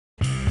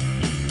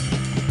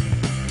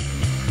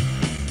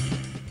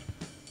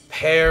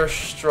Pear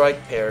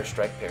strike, pear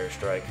strike, pear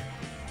strike.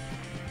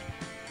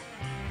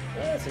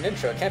 It's an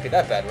intro. It can't be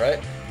that bad,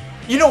 right?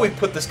 You know we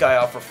put this guy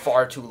out for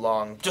far too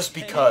long, just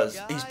because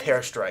he's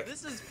pear strike.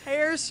 This is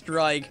Pear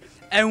Strike,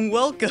 and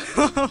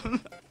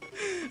welcome.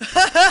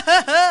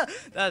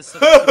 That's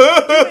such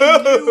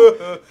a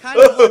new kind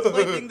of let's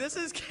play thing. This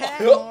is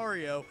Cat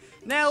Mario.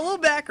 Now, a little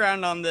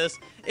background on this.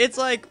 It's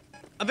like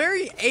a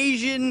very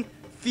Asian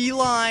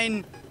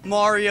feline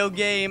Mario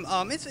game.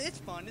 It's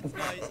fun. It's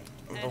nice.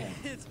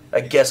 I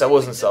guess that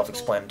wasn't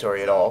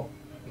self-explanatory at all.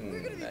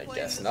 I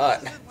guess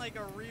not.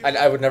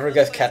 I would never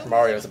guess Cat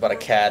Mario is about a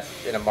cat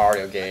in a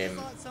Mario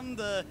game. Some of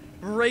the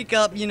break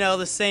up, you know,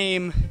 the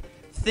same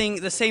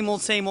thing, the same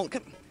old, same old.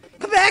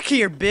 Come back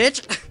here,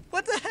 bitch!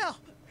 What the hell?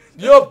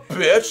 Yeah,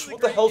 bitch! What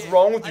the hell's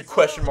wrong with you,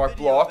 question mark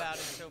block?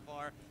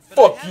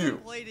 Fuck you! I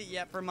haven't played it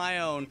yet for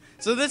my own,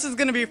 so this is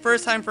gonna be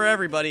first time for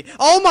everybody.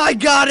 Oh my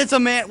god, it's a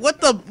man!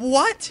 What the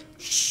what?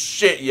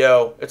 Shit,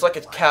 yo! It's like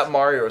it's Cat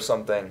Mario or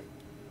something.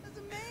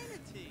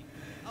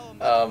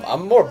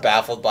 I'm more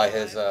baffled by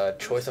his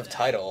choice of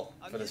title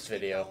for this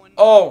video.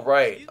 Oh,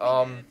 right.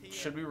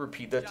 Should we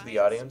repeat that to the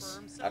audience?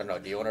 I don't know.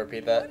 Do you want to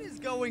repeat that? What is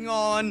going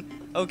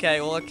on?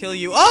 Okay, well, I'll kill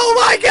you.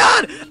 Oh my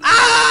god!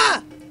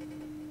 Ah!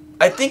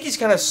 I think he's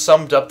kind of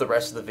summed up the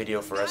rest of the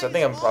video for us. I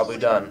think I'm probably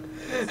done.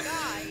 This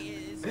guy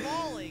is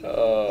falling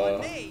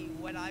on me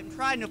when I'm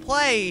trying to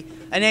play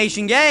an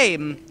Asian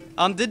game.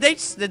 Did they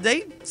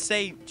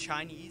say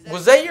Chinese?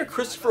 Was that your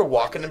Christopher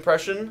Walken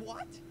impression?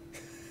 What?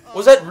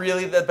 Was that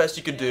really the best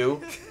you could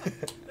do?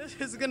 This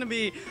is gonna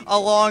be a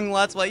long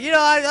Let's Play. You know,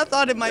 I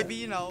thought it might be,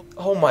 you know.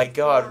 Oh my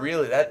god,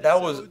 really?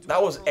 That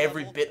was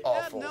every bit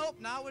awful. Nope,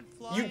 not with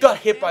You got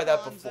hit by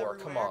that before.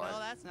 Come on. No,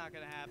 that's not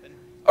gonna happen.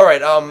 All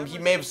right. He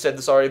may have said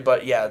this already,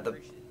 but yeah,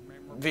 the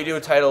video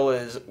title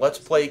is "Let's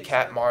Play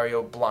Cat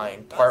Mario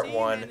Blind Part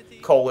 1: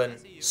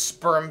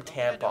 Sperm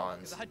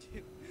Tampons."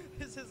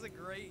 This is a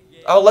great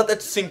game. I'll let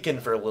that sink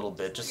in for a little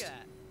bit. Just.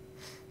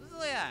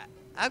 Look at that.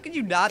 How could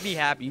you not be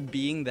happy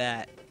being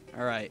that?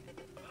 Alright.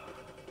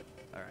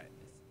 Alright.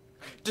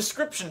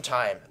 Description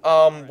time.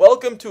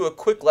 Welcome to a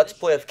quick Let's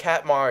Play of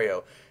Cat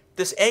Mario.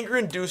 This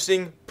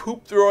anger-inducing,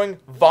 poop-throwing,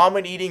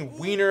 vomit-eating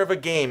wiener of a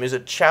game is a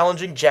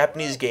challenging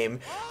Japanese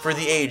game for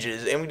the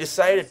ages, and we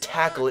decided to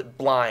tackle it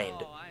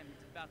blind.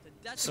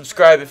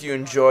 Subscribe if you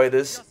enjoy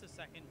this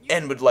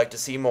and would like to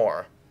see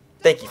more.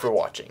 Thank you for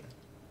watching.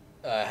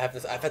 I've had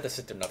to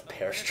sit through enough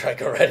Pear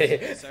Strike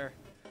already. Sir,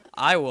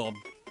 I will...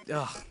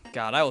 Oh,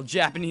 God, I will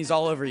Japanese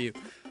all over you.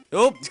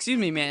 Oh, excuse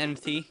me,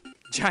 manatee.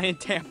 Giant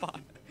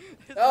tampon.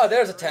 Oh,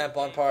 there's a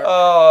tampon part.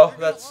 Oh,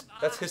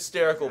 that's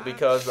hysterical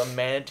because a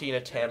manatee and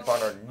a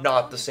tampon are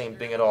not the same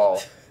thing at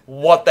all.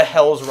 What the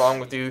hell is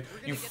wrong with you,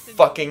 you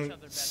fucking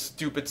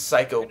stupid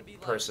psycho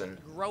person?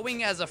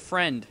 Growing as a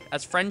friend.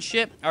 As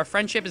friendship, our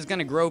friendship is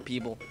gonna grow,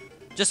 people.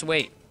 Just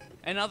wait.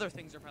 And other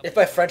things are probably... If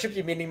by friendship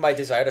you meaning my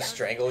desire to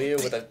strangle you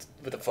with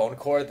a phone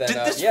cord, then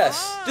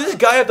yes. Did this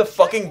guy have the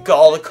fucking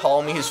gall to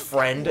call me his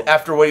friend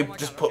after what he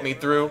just put me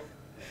through?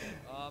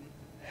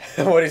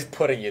 What he's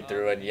putting you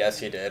through, and yes,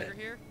 he did.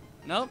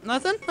 Nope,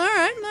 nothing. All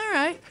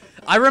right.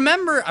 I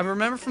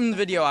remember from the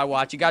video I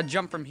watched. You got to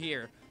jump from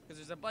here because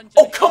there's a bunch.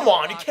 Oh come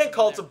on! You can't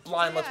call it a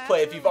blind Let's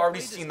Play if you've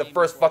already seen the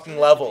first fucking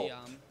level.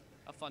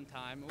 A fun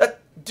time.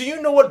 Do you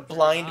know what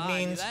blind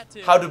means?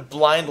 How to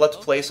blind Let's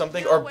Play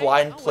something or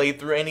blind play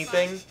through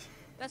anything?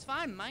 That's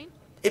fine, mine.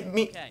 It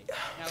means. Okay.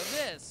 Now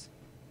this.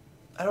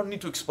 I don't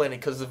need to explain it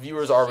because the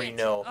viewers already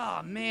know.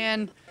 Oh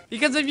man!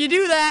 Because if you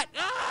do that.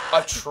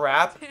 A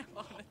trap?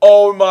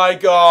 Oh my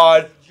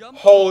god!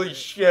 Holy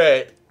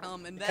shit!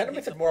 It kind of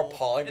makes it more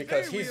appalling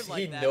because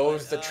he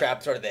knows the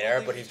traps are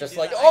there, but he's just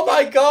like, oh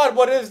my god,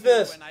 what is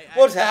this?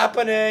 What's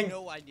happening?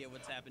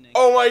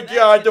 Oh my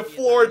god, the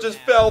floor just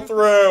fell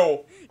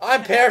through!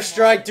 I'm Pear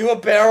Strike, do a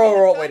barrel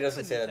roll. Wait, it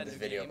doesn't say that in this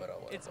video, but oh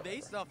well. It's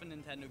based off a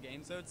Nintendo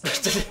game, so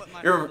it's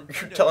You're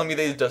telling me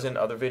that he does it in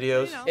other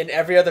videos? In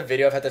every other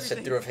video I've had to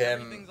sit through of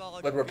him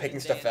when we're picking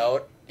stuff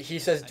out, he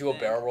says do a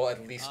barrel roll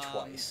at least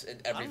twice in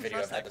every video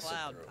I've had to sit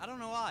through. I don't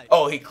know why.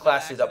 Oh, he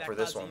classed it up for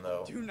this one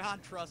though. Do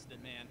not trust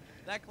it, man.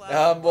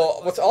 Well,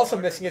 what's also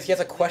missing is he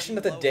has a question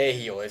of the day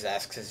he always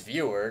asks his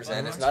viewers,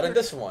 and it's not in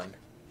this one.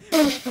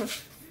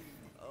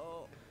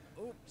 Oh,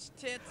 oops,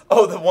 tits.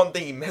 Oh, the one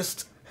thing he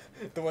missed.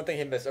 The one thing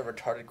he missed, a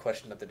retarded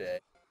question of the day.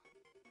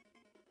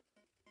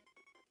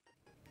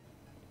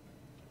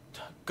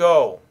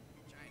 Go.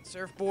 Giant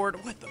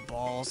surfboard with the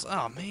balls.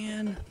 Oh,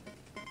 man.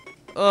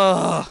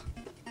 Ugh.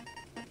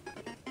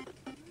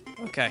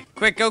 Okay,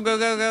 quick, go. Go.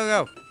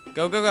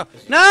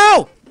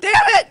 No! Damn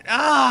it!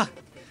 Ah!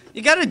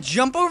 You gotta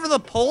jump over the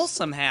pole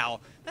somehow.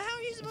 How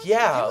are you supposed to do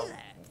that?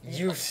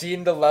 You've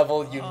seen the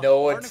level, you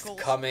know it's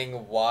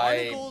coming,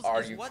 why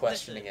are you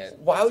questioning it?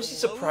 Why was he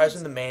surprised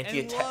when the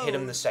manatee hit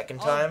him the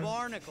second time?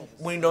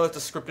 When you know it's a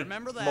scripted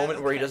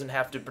moment where he doesn't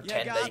have to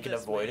pretend that he can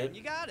avoid it?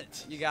 You got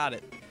it.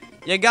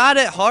 You got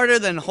it harder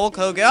than Hulk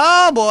Hogan.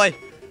 Oh boy!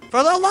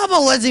 For the love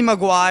of Lizzie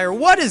McGuire,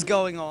 what is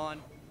going on?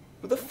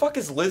 Who the fuck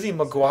is Lizzie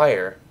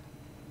McGuire?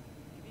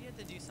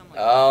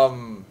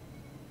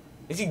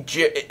 Is he?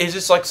 Is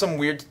this like some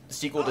weird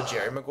sequel to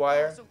Jerry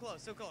Maguire? So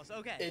close, so close.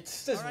 Okay.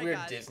 It's this weird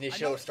guys, Disney I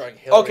show know- starring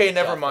Hillary Okay,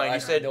 never Duff, mind, but you I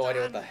have said- no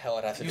idea what the hell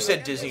it has to do You with said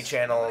it. Disney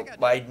Channel.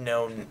 I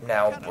know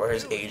now where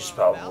his age is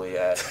probably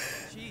at.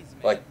 Jeez, man.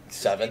 Like This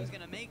 7? game's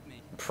gonna make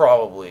me.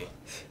 Probably.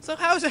 So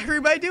how's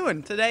everybody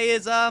doing? Today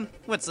is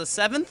what's the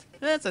 7th?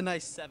 That's a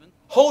nice 7th.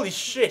 Holy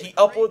shit! He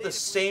uploaded the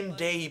same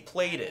day he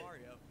played it.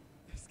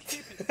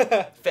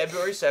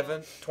 February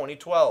 7th,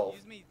 2012.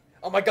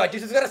 Oh my god,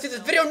 Jesus gotta see this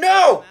video,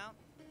 no!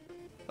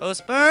 Oh,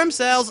 sperm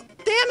cells. Damn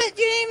it,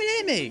 you didn't even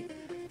hit me.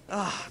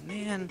 Oh,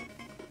 man.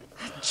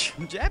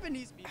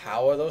 Japanese people.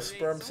 How are those create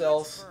sperm so much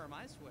cells? sperm,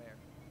 I swear.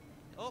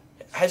 Oh,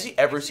 Has he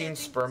ever actually, I seen think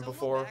sperm some of the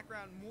before?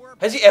 background more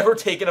Has he about- ever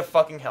taken a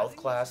fucking I health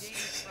think class? this game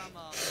is from,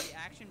 the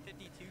Action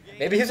 52 game.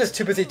 Maybe he's just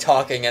too busy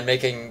talking and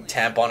making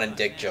tampon and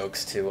dick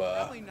jokes to,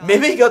 Probably not.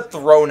 Maybe he got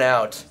thrown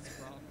out.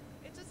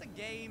 It's just a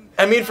game.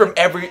 I mean, from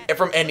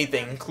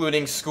anything,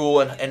 including school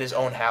and his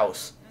own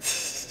house.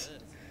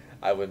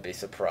 I wouldn't be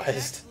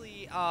surprised.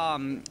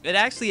 It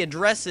actually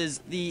addresses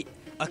the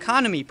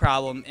economy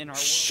problem in our world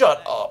Shut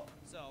today. up.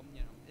 So,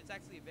 it's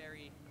actually a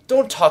very...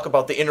 Don't talk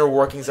about the inner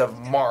workings of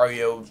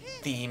Mario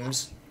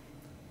themes.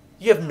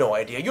 You have no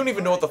idea. You don't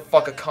even know what the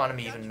fuck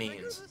economy even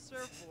means.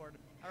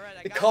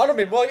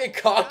 Economy, more like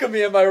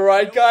economy, am I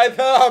right, guys?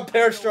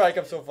 Pear Strike,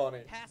 I'm so funny.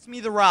 Pass me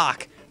the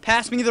rock.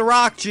 Pass me the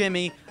rock,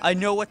 Jimmy. I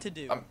know what to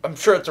do. I'm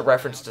sure it's a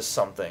reference to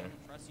something.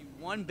 Trust you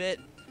one bit.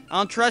 I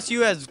don't trust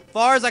you as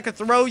far as I could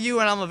throw you,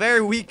 and I'm a very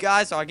weak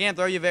guy, so I can't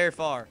throw you very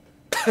far.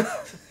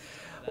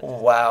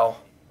 Wow.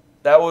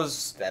 That was...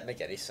 Does that make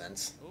any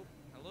sense? Oh,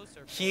 hello,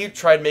 sir. He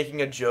tried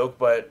making a joke,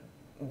 but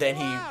then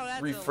he Wow,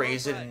 that's a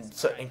rephrased it low and,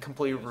 price. and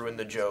completely ruined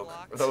the joke.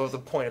 Or the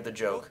point of the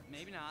joke. Oh,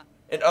 maybe not.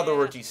 In other Yeah.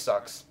 words, he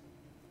sucks.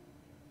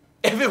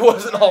 If it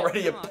wasn't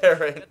already Come on,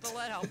 apparent. get the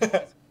lead out,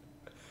 boys.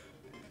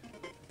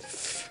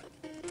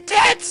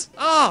 Tits!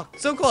 Oh,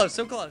 so close,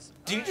 so close.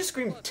 Did you just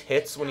scream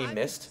tits when he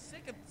missed?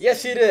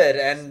 Yes, he did,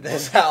 and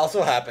this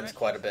also happens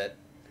quite a bit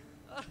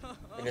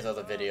in his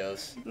other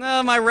videos.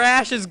 No, my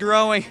rash is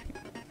growing.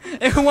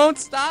 It won't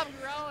stop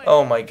growing.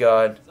 Oh my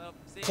god. So,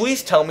 see,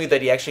 Please tell me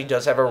that he actually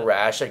does have a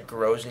rash that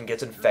grows and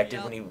gets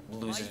infected when he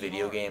loses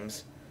video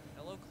games.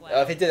 Hello,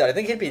 If he did that, I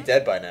think he'd be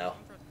dead by now.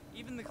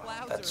 Even the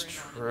clouds That's are in on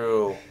it.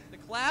 true. The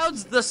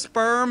clouds, the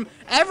sperm,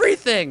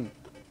 everything.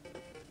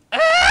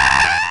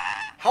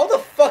 How the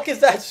fuck is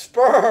that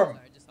sperm? Sorry,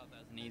 I just thought that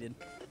was needed.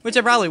 Which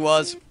it probably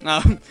was.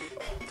 No.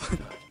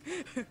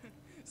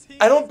 See,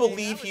 I don't this game, believe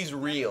that was he's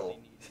definitely real. needed.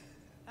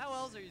 How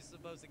else are you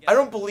supposed to get I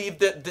don't believe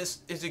that this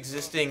is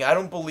existing. I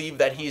don't believe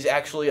that he's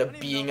actually a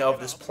being of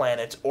this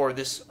planet or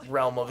this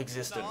realm of No, I'm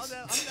existence.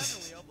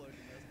 definitely uploading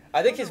this.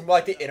 I think he's more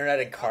like the internet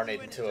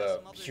incarnated into a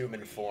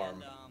human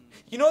form.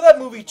 You know that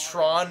movie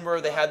Tron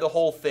where they had the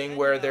whole thing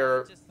where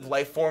they're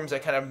life forms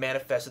that kind of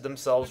manifested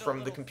themselves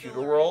from the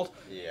computer world?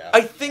 Yeah. I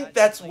think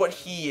that's what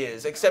he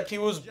is, except he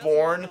was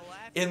born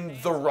in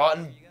the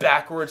rotten,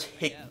 backwards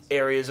hick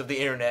areas of the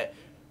internet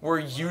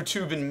where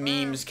YouTube and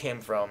memes came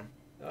from.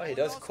 Oh, he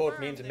does quote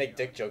memes and make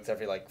dick jokes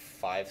every like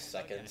 5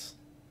 seconds.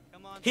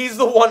 Come on. He's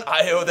the one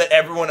IO that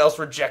everyone else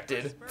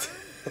rejected.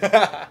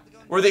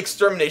 Where the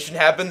extermination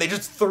happened, they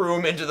just threw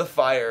him into the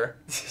fire.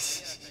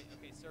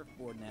 Okay,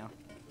 surfboard now.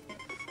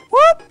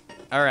 Whoop!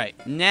 Alright,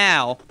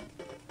 now.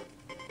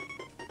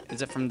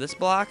 Is it from this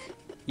block?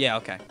 Yeah,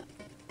 okay.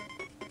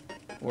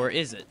 Or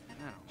is it? I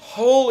don't know.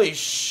 Holy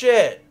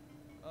shit!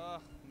 Ugh,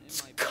 It's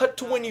it might be. cut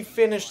to when you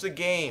finish the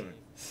game.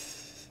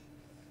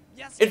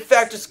 Yes, In yes,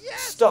 fact, just yes!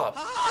 stop.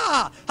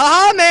 Ha!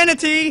 Ha!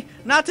 Manatee!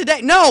 Not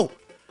today. No!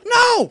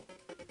 No!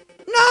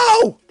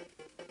 No!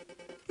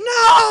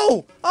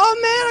 No! Oh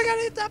man, I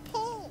gotta hit that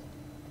pole.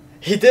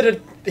 He did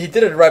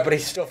it right, but he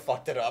still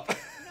fucked it up.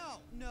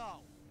 No,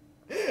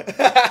 no,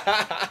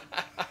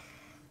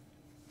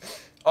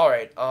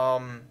 Alright,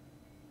 no.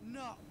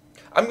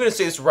 I'm gonna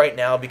say this right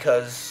now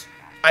because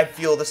I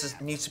feel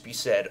needs to be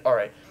said.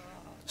 Alright.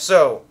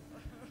 So,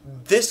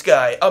 this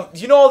guy,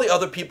 you know all the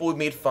other people we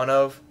made fun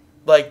of?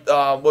 Like,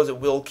 what was it,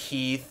 Will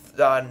Keith,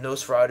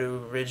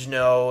 Nosferatu,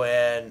 Rigno,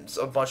 and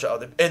a bunch of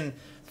other, and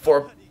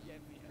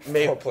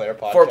Four-player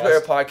podcast.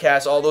 Four-player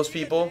podcast, all those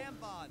people.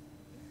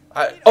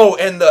 Oh,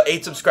 and the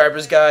 8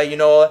 subscribers guy, you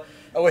know.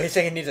 Oh wait, he's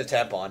saying he needs a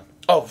tampon.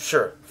 Oh,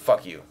 sure.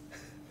 Fuck you.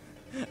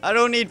 I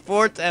don't need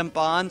 4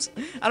 tampons.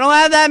 I don't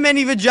have that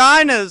many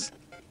vaginas.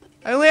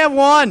 I only have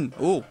 1.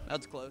 Ooh,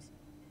 that's close.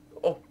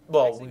 Oh,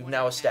 well, we've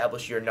now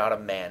established you're not a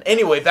man.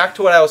 Anyway, back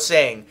to what I was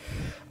saying.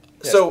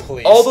 Yes, So,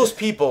 please. all those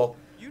people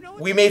You know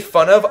we made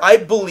fun of, I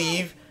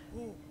believe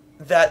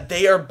that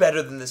they are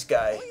better than this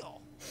guy.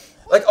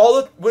 Like,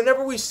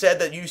 whenever we said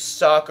that you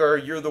suck or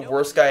you're the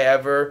worst guy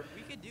ever,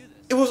 We could do this.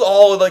 it was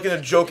all like in a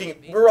joking.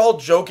 We were all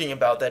joking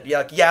about that. Yeah,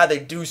 like, yeah, they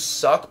do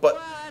suck,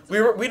 but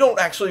we don't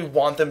actually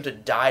want them to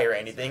die or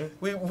anything.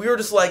 We were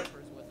just like,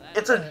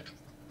 it's a.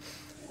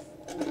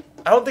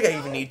 I don't think I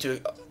even need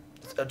to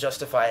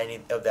justify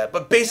any of that.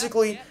 But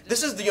basically,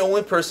 this is the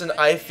only person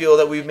I feel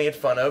that we've made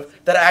fun of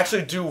that I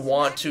actually do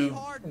want to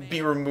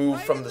be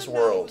removed from this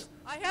world.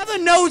 I have a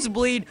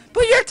nosebleed.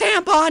 Put your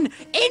tampon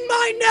in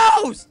my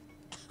nose.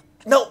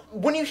 Now,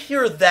 when you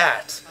hear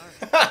that,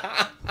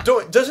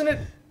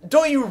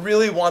 don't you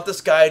really want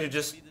this guy to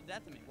just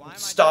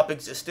stop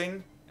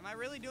existing? Am I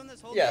really doing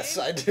this whole Yes,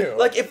 game? I do.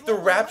 Like, if the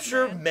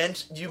rapture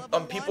meant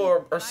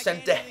people are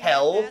sent to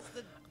hell,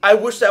 I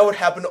wish that would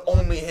happen to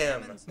only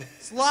him.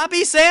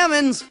 Sloppy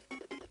salmons!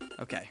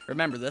 Okay,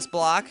 remember this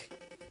block.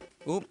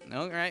 Oop,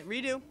 no, alright,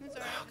 redo.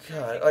 Oh,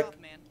 God, like,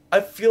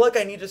 I feel like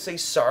I need to say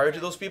sorry to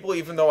those people,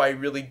 even though I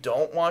really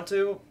don't want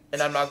to,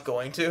 and I'm not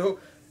going to.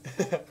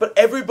 But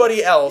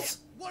everybody else,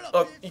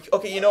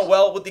 okay,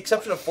 well, with the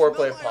exception of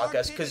 4-Player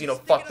Podcast, because,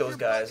 fuck those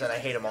guys, and I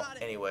hate them all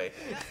anyway.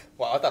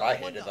 Wow, I thought I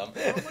hated them.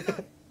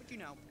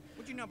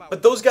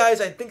 But those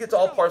guys, I think it's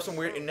all part of some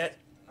weird internet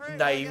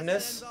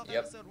naiveness.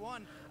 Yep.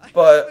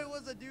 But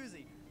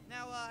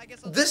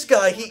this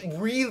guy, he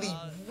really,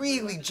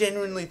 really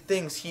genuinely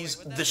thinks he's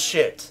the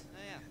shit.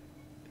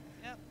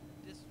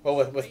 Well,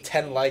 with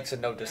 10 likes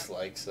and no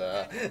dislikes,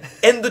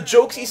 And the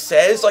jokes he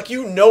says, like, how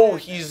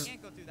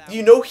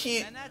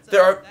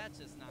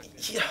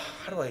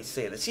do I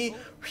say this? He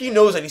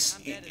knows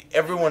that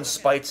everyone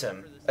spites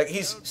him. Like,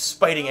 he's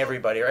spiting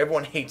everybody, or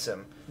everyone hates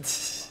him.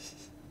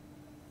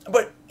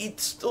 But he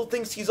still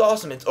thinks he's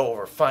awesome. It's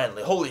over,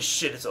 finally. Holy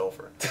shit, it's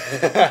over.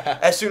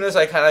 As soon as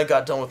I kind of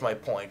got done with my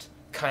point.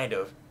 Kind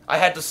of. I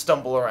had to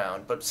stumble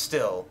around, but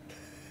still.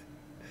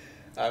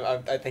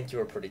 I think you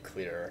were pretty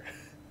clear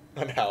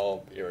on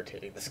how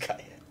irritating this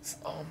guy is.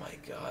 Oh my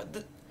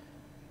god.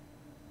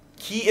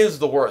 He is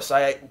the worst.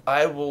 I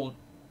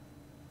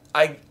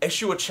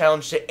issue a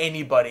challenge to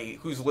anybody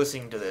who's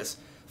listening to this.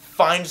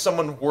 Find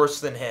someone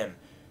worse than him.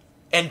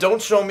 And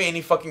don't show me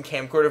any fucking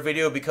camcorder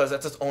video because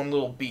that's its own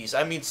little beast.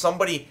 I mean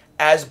somebody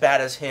as bad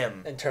as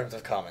him. In terms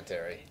of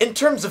commentary. In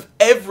terms of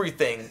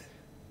everything.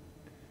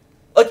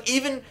 Like,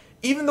 even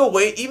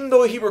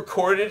though he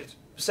recorded it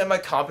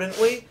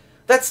semi-competently,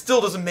 that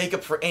still doesn't make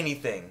up for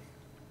anything.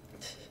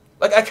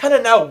 Like, I kind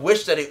of now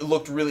wish that it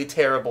looked really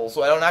terrible,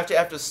 so I don't actually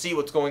have to see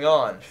what's going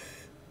on.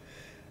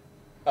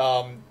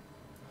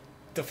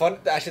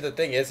 The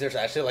thing is, there's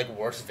actually, like,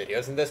 worse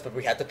videos in this, but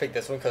we had to pick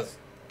this one because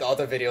the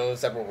other videos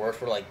that were worse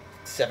were, like,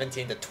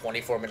 17 to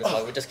 24 minutes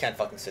long. We just can't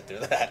fucking sit through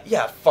that.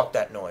 Yeah, fuck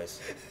that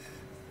noise.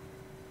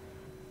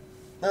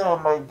 Oh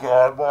my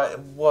god,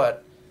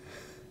 what?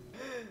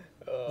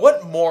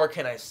 What more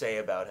can I say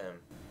about him?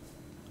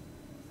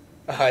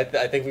 I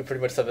think we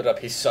pretty much summed it up.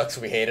 He sucks,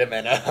 we hate him,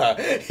 and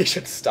he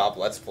should stop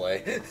Let's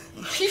Play.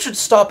 He should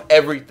stop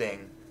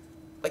everything.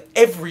 Like,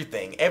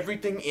 everything.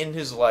 Everything in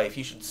his life,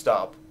 he should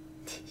stop.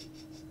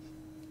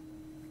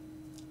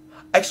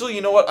 Actually,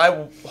 you know what?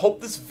 I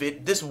hope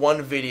this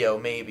one video,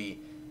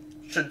 maybe,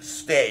 should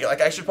stay.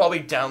 Like, I should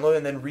probably download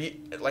it and then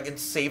and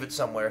save it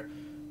somewhere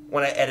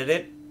when I edit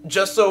it.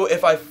 Just so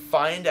if I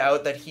find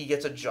out that he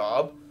gets a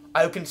job,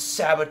 I can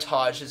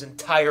sabotage his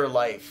entire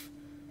life.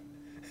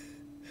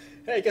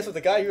 Hey, guess what?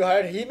 The guy you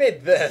hired, he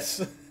made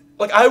this.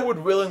 Like, I would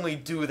willingly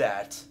do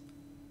that.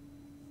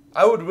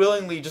 I would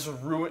willingly just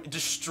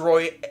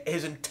destroy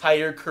his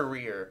entire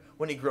career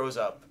when he grows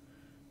up.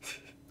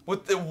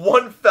 With the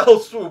one fell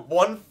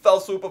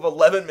swoop of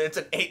 11 minutes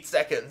and 8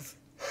 seconds.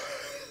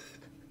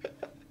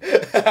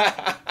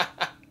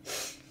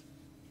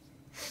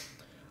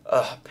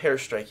 Pear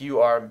Strike, you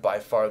are by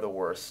far the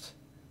worst.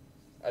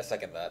 I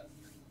second that.